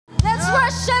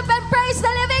worship and praise the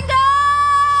living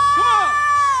God. Come on.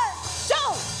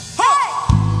 Show. Hey.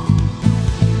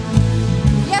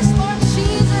 Yes, Lord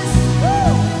Jesus.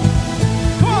 Woo.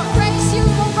 Come on. Praise you,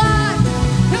 oh God.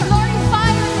 We glorify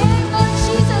your name, Lord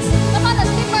Jesus. Come on,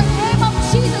 let's lift our name of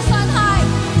Jesus on high.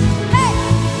 Hey.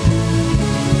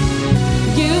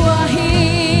 You are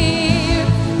here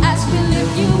as we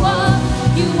lift you up.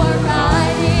 You are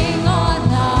riding on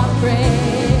our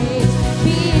praise.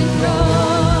 Be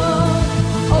enthroned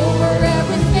over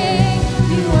everything.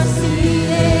 You are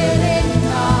seated in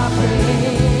our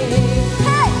praise.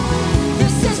 Hey!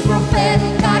 This is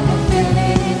prophetic. I can feel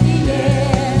it in the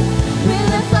air. We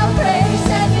lift our praise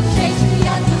and we change the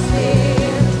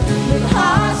atmosphere. With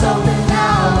hearts open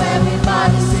now,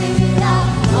 everybody sing it out.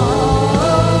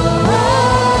 Oh,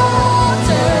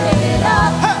 turn it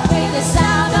up with the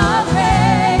sound of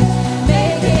praise.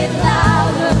 Make it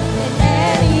louder than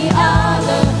any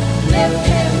other. Lift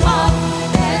him up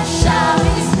and shout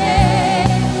his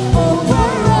name over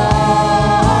all.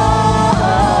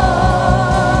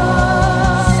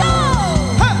 So,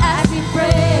 as we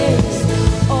praise,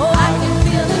 oh, I can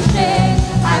feel the change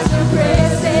as your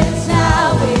presence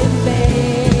now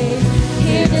invades.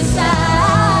 Hear the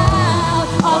sound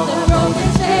of the broken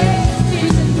chains,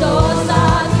 fears and doors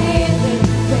are giving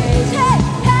praise. Hey,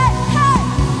 hey, hey!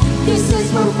 This is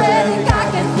prophetic, I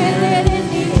can feel it in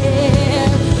the air.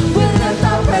 We lift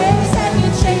our praise and you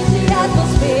change the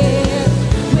atmosphere.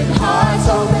 With hearts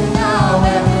open now,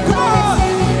 everybody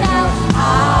singing out,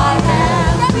 I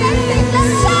am free.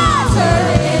 Turn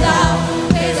it up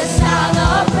with the sound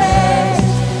of praise.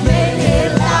 Make it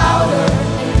louder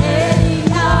than any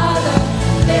other.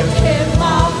 Lift him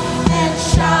up and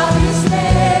shout his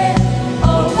name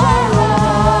over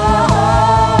all.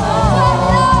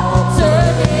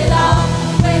 Turn it up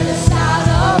with the sound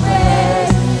of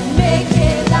praise. Make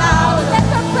it louder. Let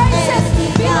the praises be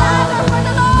louder for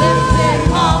the Lord. Lift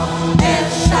him up and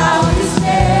shout his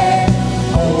name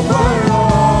over all.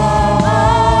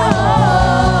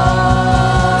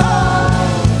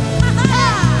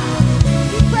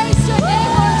 We praise your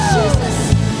name, Lord Jesus.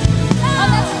 Oh,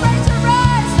 let's praise your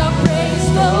rise. The praise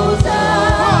goes up.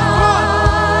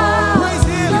 Praise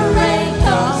him. The rain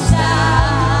comes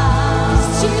down.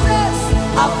 Jesus,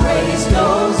 our praise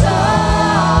goes up.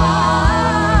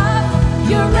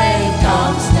 Your rain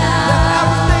comes down.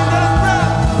 Everything that is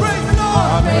breath, praise the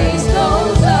Lord. Praise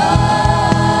goes up.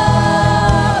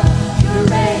 Your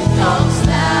rain comes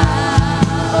down.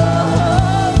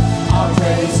 Our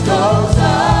praise goes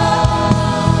up.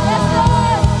 Yes,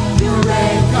 Lord. Your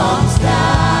rain comes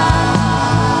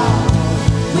down.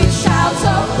 With shouts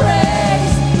of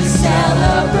praise, we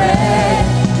celebrate.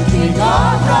 The King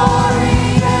of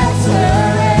glory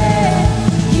entering.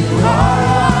 You are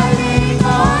riding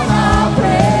on our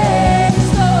praise,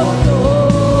 Lord.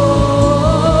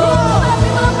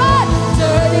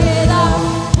 Turn it up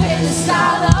with the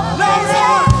sound of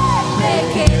praise.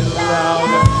 Make it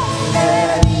louder than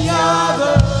any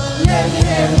other. Lift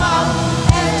him up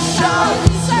and shout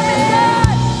his name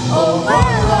over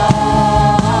all.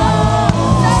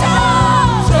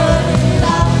 Turn it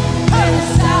up with the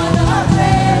sound of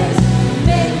praise.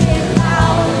 Make it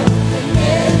louder than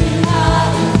any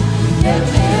other.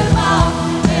 Lift him up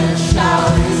and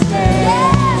shout his name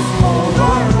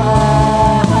over all.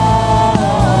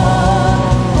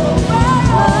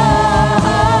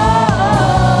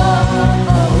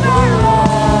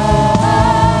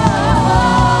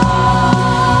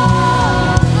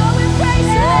 We praise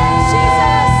your name,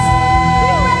 Jesus.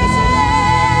 We praise your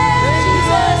name,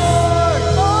 Jesus.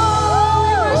 Oh,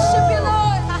 we worship you,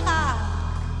 Lord.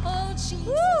 Oh,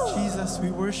 Jesus. Jesus, we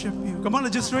worship you. Come on,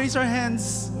 let's just raise our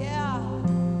hands. Yeah.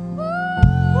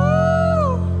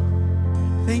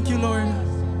 Thank you, Lord.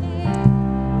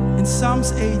 In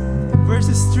Psalms 8,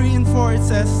 verses 3 and 4, it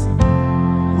says,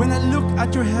 when I look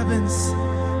at your heavens,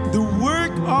 the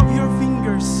work of your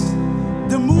fingers,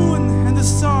 the moon and the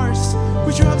stars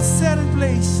which you have set in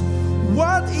place,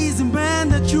 what is man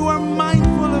that you are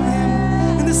mindful of him,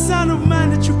 and the Son of Man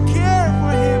that you care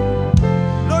for him?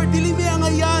 Lord, dili mi ang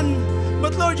ayan,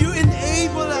 but Lord, you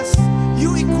enable us,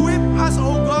 you equip us,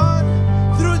 oh God,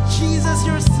 through Jesus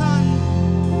your Son.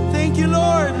 Thank you,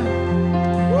 Lord.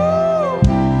 Woo!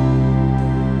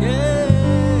 Yeah.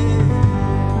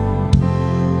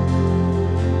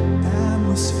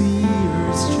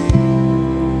 Atmosphere is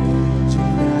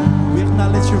changing now. We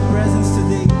acknowledge your presence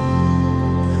today.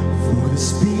 For the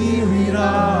Spirit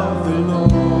of the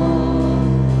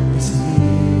Lord is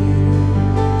here.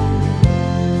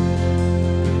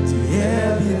 The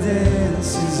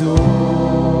evidence is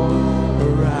all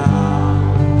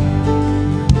around.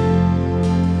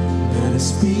 Let us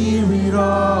be Spirit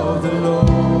of the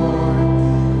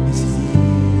Lord is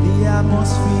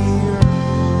here.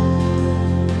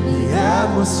 The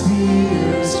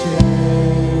atmosphere is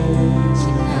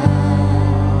changing now.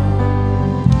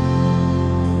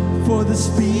 For the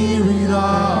Spirit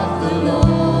of the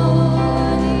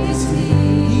Lord is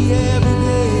here.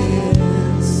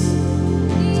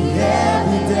 The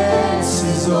evidence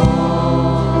is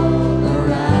all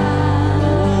around.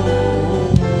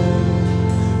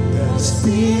 The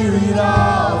Spirit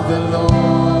of the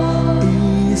Lord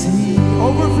is here.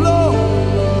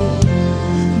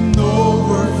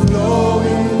 Overflow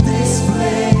in this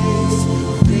place.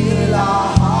 Fill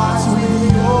our hearts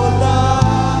with your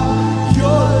love.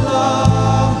 Your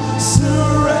love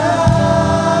surrounds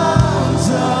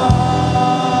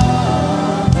us.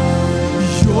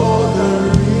 You're the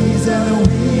reason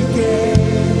we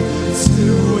came to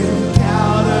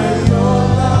encounter your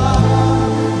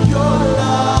love. Your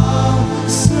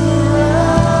love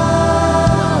surrounds us.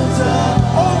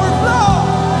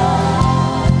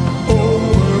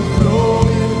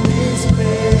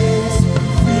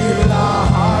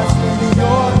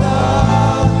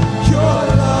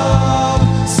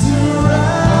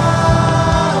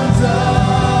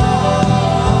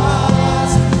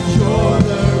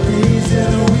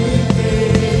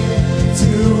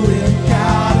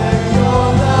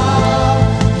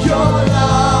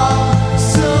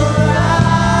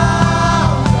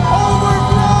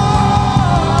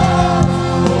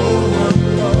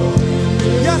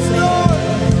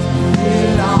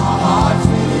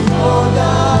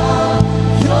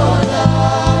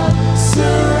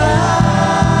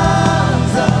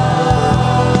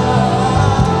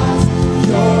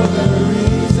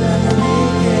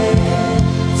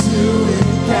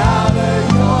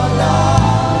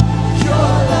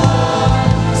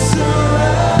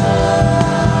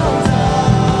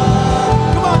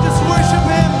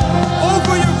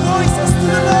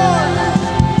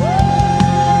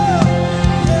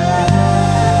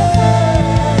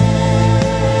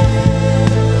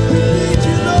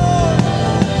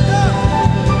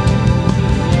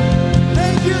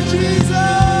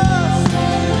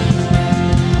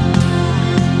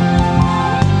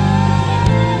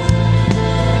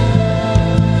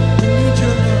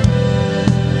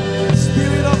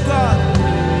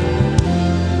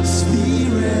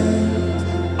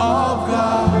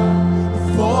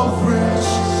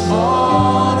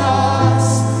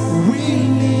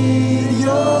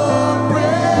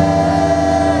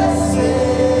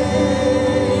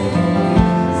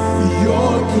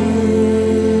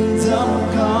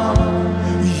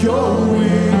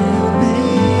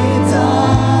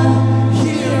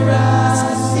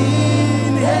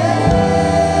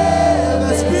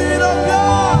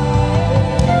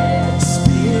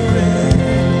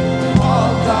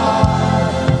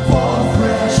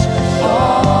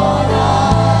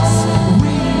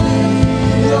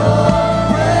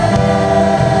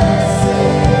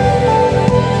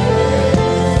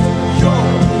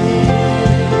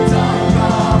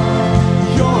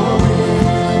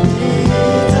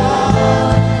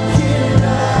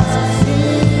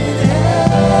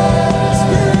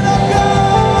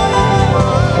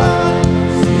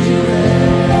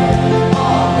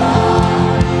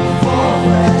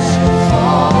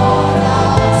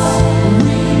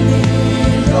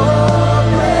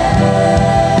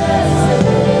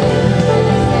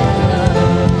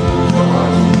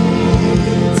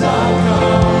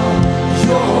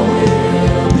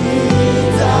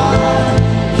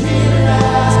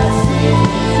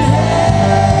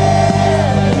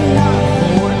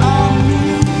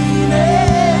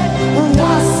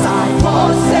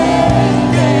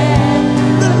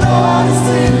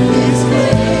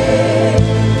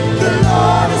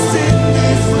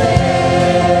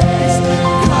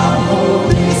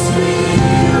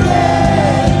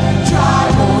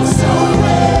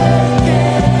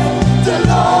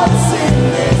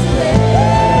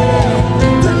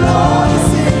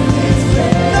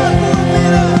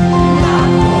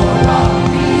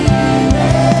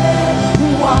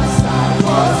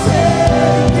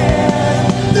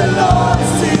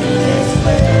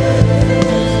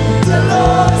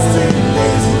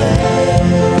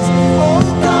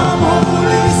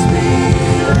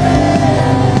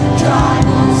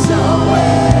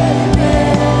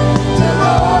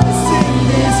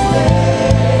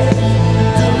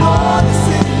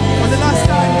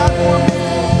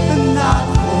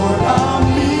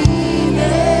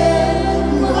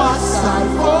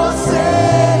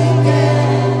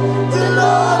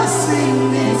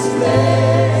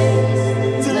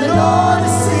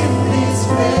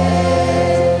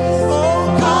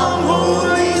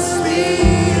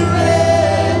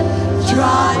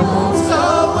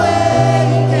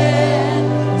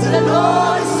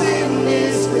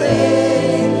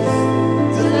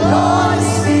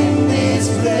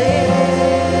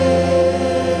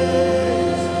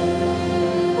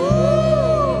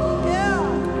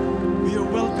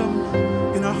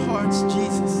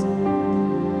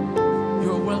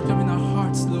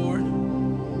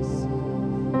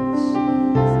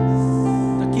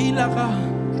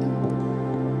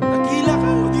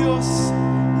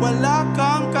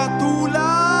 kang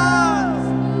katulad.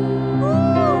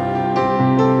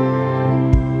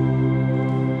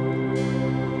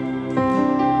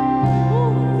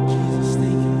 Jesus,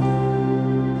 thank you.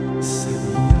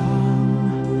 Sadyang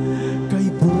kay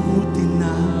buti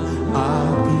na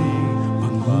ating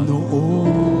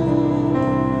Panginoon,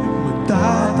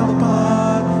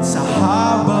 magtatapat sa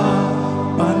habang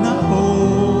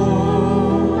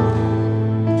panahon,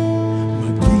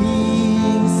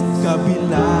 maging sa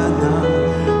kabila ng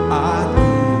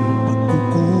ating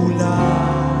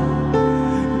pagkukulang,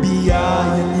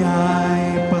 biyaya niya'y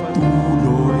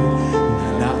patuloy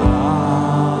na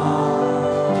laan.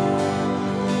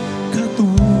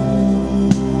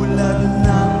 Katulad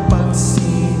ng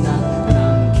pagsinag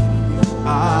ng giliw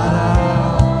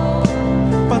araw,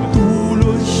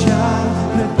 patuloy siyang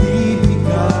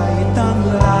nagbibigay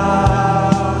tanglad.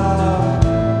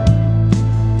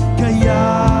 Kaya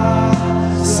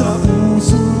sa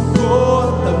puso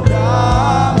ko't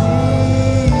damdamin,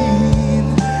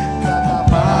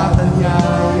 katapatan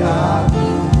niya'y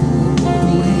aking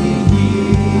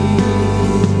pupurihin.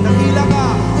 Dakila ka!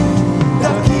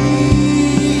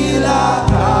 Dakila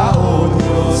ka, O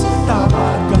Diyos,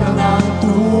 tapat ka ng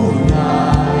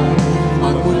tunay,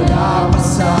 magmula pa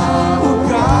sa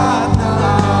ugat ng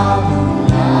aming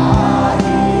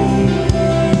lahi.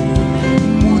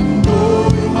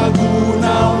 Mundo'y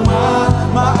magunaw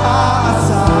man,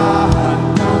 maaasahan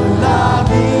ng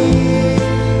lagi,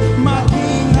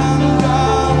 maging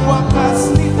hanggang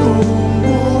wakas nitong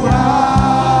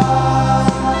buhay.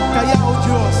 Kaya,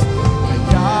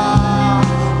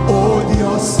 O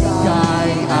Diyos,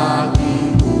 ika'y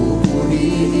aking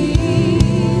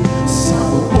pupurihin, sa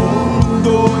buong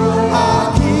mundo'y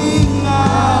aking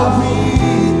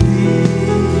awitin.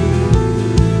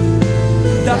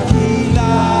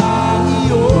 Dakilang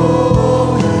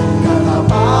iyong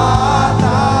katapatan,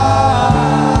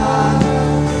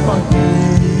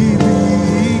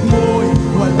 pag-ibig mo'y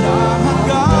walang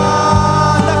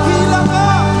hanggan. Dakila ka!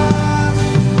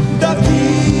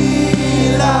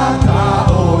 Dakila ka,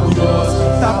 O Diyos,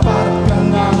 tapat ka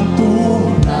ng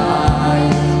tunay,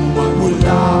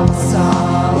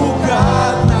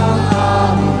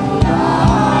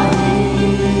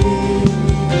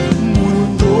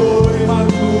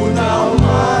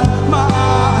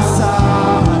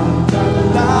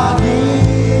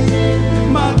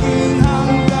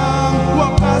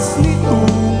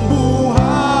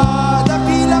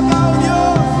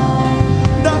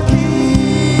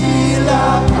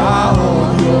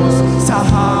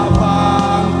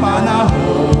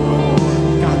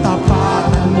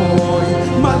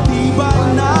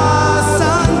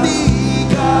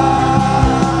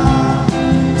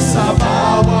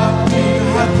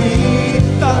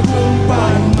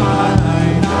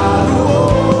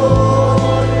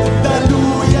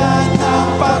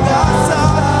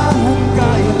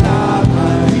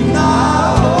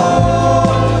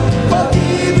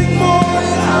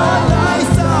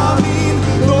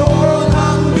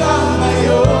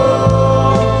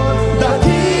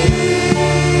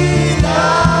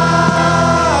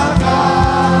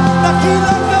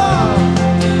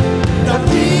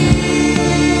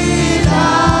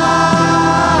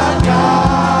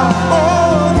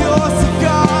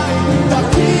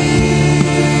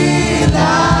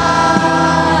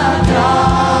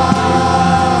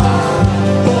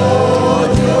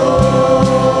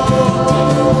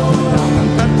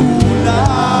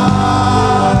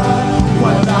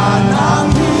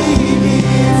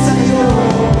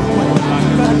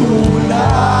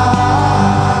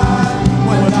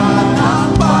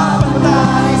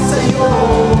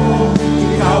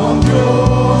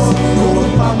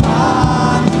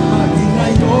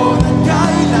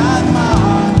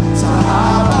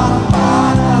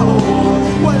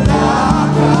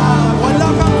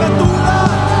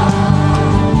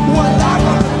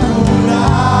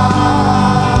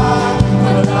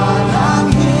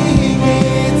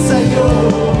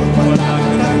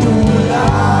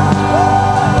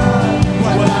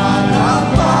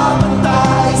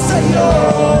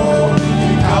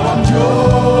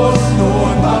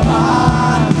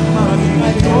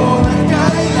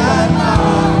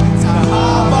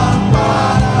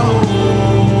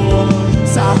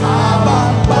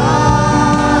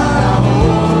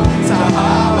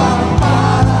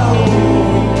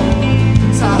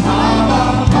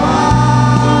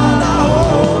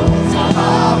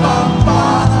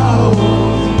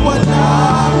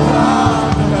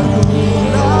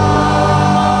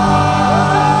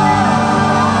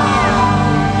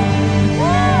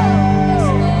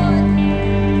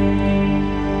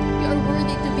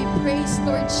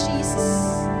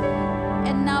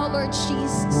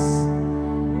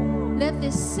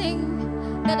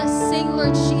 let us sing,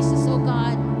 Lord Jesus, oh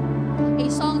God, a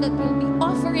song that will be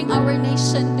offering our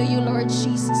nation to you, Lord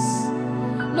Jesus.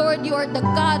 Lord, you are the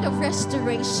God of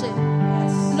restoration.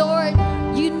 Lord,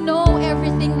 you know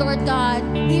everything, Lord God,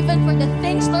 even for the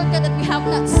things, Lord God, that we have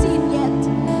not seen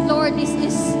yet. Lord, this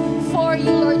is for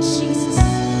you, Lord Jesus.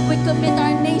 We commit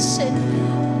our nation,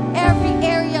 every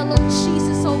area, Lord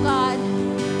Jesus, oh God.